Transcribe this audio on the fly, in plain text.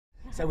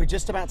So we're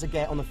just about to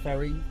get on the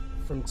ferry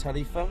from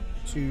Tarifa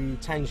to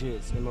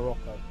Tangiers in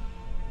Morocco.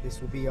 This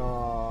will be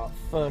our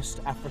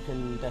first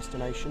African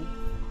destination.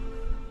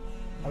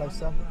 Hello,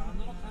 sir.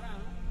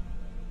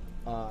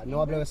 No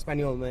hablo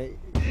español, mate.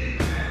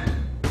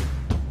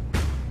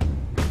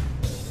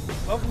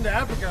 Welcome to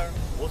Africa.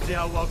 We'll see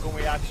how welcome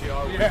we actually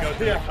are when we go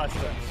through the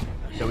customs.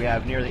 So we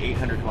have nearly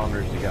 800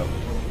 kilometers to go.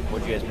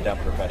 What'd you guys put down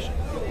for profession?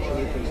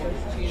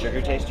 Sugar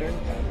taster?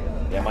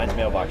 Yeah, mine's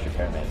mailbox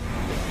repairman.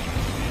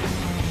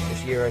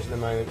 It's euros at the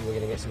moment, and we're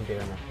going to get some beer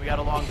in there. We got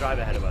a long drive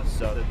ahead of us,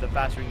 so the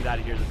faster we can get out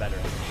of here, the better.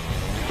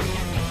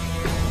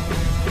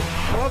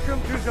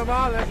 Welcome to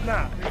Jamal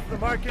Efna. It's the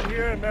market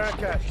here in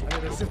Marrakesh. I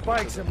mean, there's just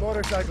bikes and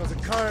motorcycles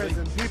and cars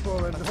and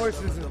people and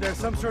horses. And there's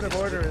some sort of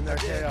order in their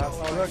chaos.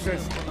 Oh, look,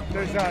 there's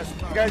guys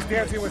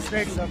dancing with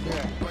snakes up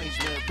here.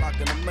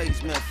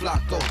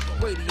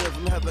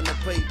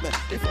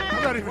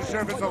 I'm not even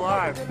sure if it's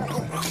alive.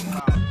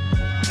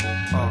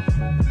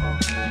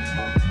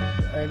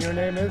 And your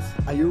name is?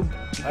 Ayub.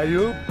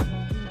 Ayub?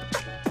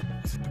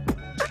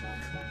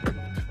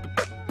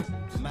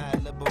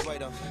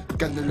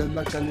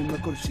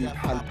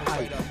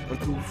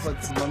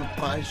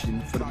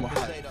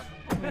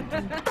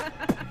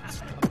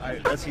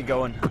 Alright, let's get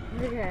going.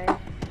 Okay.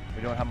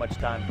 We don't have much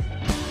time.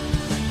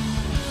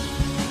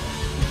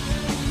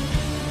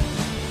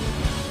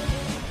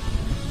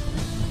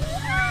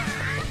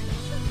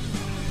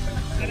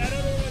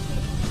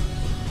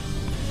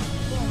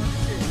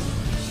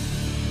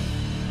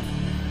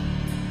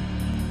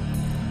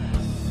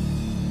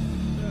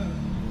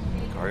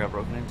 Car got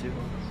broken into?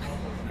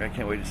 I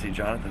can't wait to see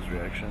Jonathan's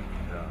reaction.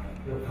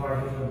 Your car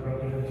has been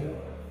broken into?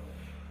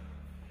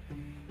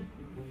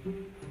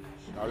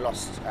 I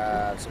lost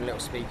some little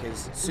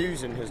speakers.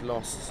 Susan has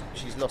lost,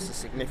 she's lost a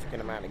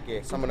significant amount of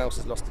gear. Someone else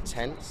has lost a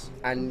tent.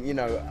 And, you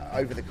know,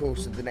 over the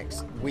course of the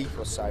next week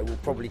or so, we'll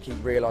probably keep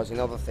realising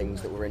other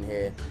things that were in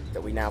here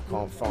that we now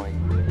can't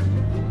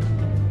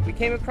find. We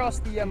came across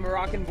the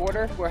Moroccan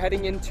border. We're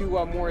heading into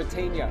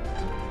Mauritania.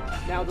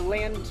 Now, the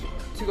land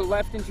to the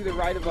left and to the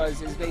right of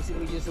us is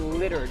basically just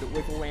littered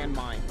with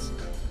landmines.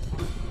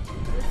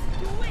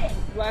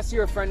 Last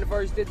year a friend of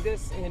ours did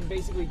this and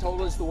basically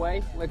told us the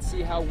way. Let's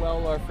see how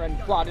well our friend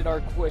plotted our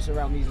course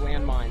around these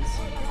landmines.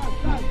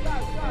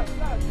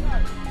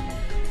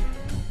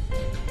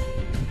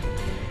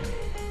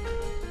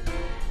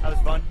 That was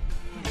fun.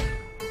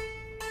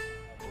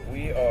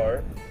 We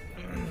are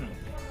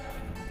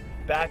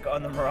back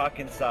on the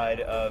Moroccan side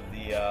of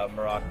the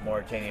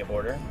Morocco-Mauritania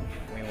border.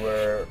 We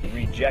were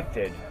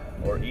rejected,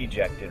 or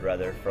ejected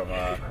rather, from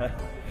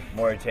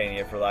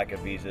Mauritania for lack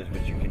of visas,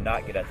 which you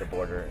cannot get at the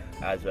border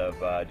as of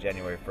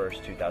January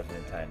 1st,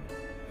 2010.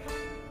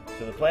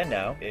 So the plan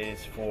now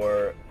is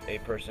for a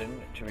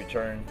person to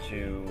return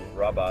to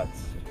Rabat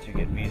to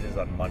get visas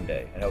on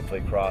Monday and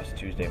hopefully cross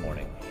Tuesday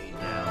morning.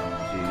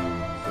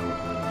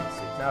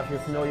 Now, if you're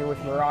familiar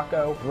with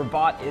Morocco,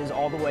 Rabat is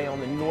all the way on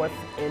the north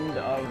end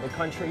of the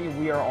country.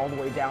 We are all the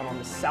way down on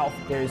the south.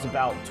 There's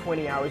about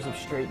 20 hours of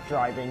straight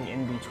driving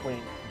in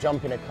between.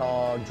 Jump in a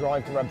car,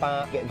 drive to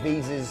Rabat, get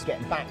visas,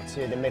 get back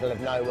to the middle of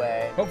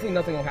nowhere. Hopefully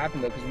nothing will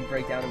happen though, because we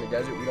break down in the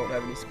desert. We don't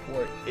have any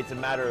support. It's a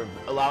matter of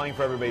allowing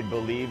for everybody to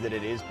believe that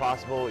it is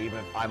possible, even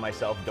if I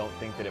myself don't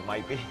think that it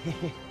might be.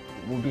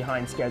 We're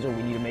behind schedule.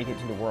 We need to make it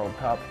to the World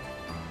Cup.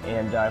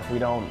 And if we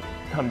don't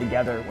come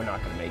together, we're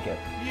not going to make it.